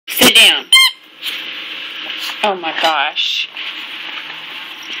Sit down. Oh my gosh.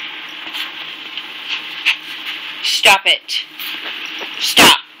 Stop it.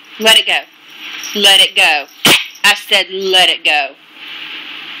 Stop. Let it go. Let it go. I said let it go.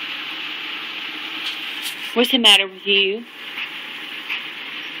 What's the matter with you?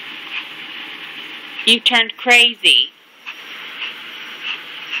 You turned crazy.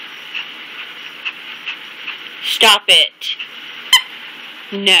 Stop it.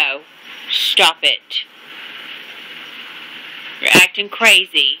 No. Stop it. You're acting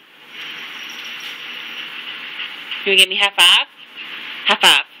crazy. You want to give me a high five? High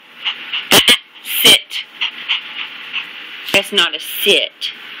five. Sit. That's not a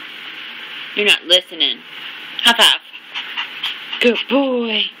sit. You're not listening. High five. Good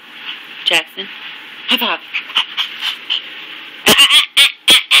boy. Jackson. High five.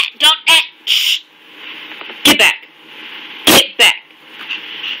 Don't. Shh. Get back. Get back.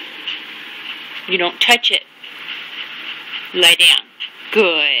 You don't touch it. Lay down.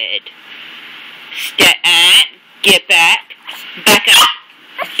 Good. Get back. Back up.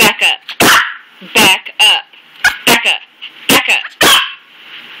 Back up. Back up. Back up. Back up.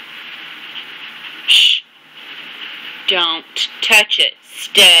 Shh. Don't touch it.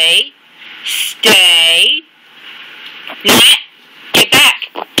 Stay. Stay. Get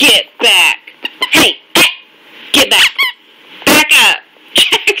back. Get back. Hey. Get back. Back up.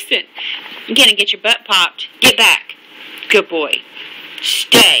 Jackson. You're going to get your butt popped. Get back. Good boy.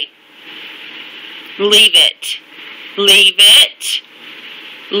 Stay. Leave it. Leave it.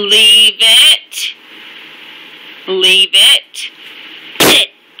 Leave it. Leave it. Get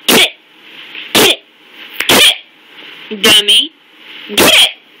it. Get it. Get it. Get it. Dummy. Get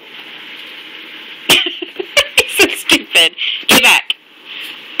it. So stupid. Get back.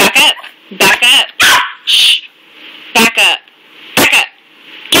 Back up. Back up. Shh. Back up. Back up.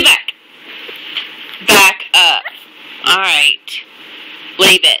 Get back. Back up. Alright.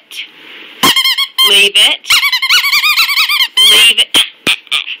 Leave it. Leave it. Leave it.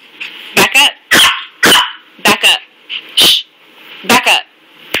 Back up. Back up. Shh. Back up.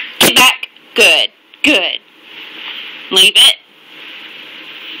 Get back. Good. Good. Leave it.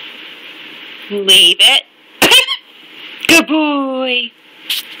 Leave it. Good boy.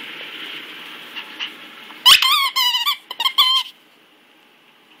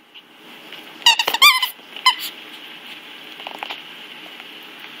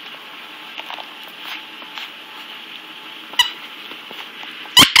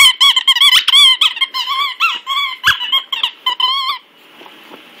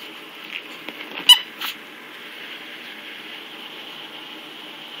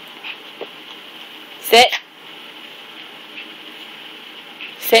 Sit.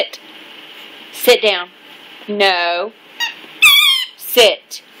 Sit. Sit down. No.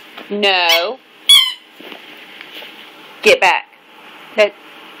 Sit. No. Get back.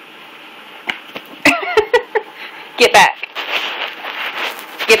 Get back.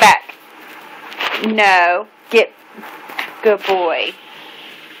 Get back. No. Get. Good boy.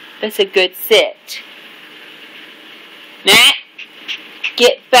 That's a good sit. Nah.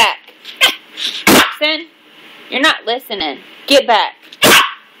 Get back. Jackson, you're not listening. Get back.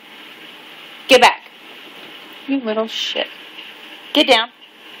 Get back. You little shit. Get down.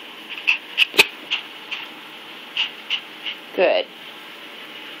 Good.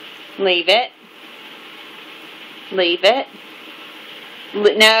 Leave it. Leave it.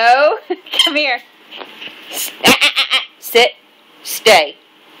 No. Come here. Sit. Stay.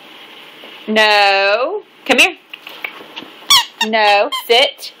 No. Come here. No.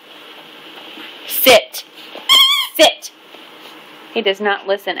 Sit. Sit. Sit. He does not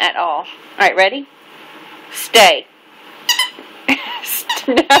listen at all. Alright, ready? Stay.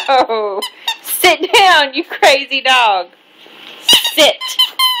 No. Sit down, you crazy dog. Sit.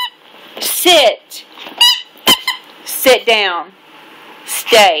 Sit. Sit down.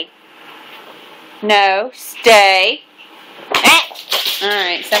 Stay. No. Stay.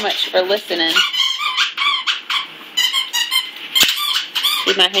 Alright, so much for listening.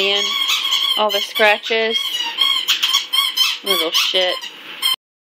 See my hand? All the scratches. Little shit.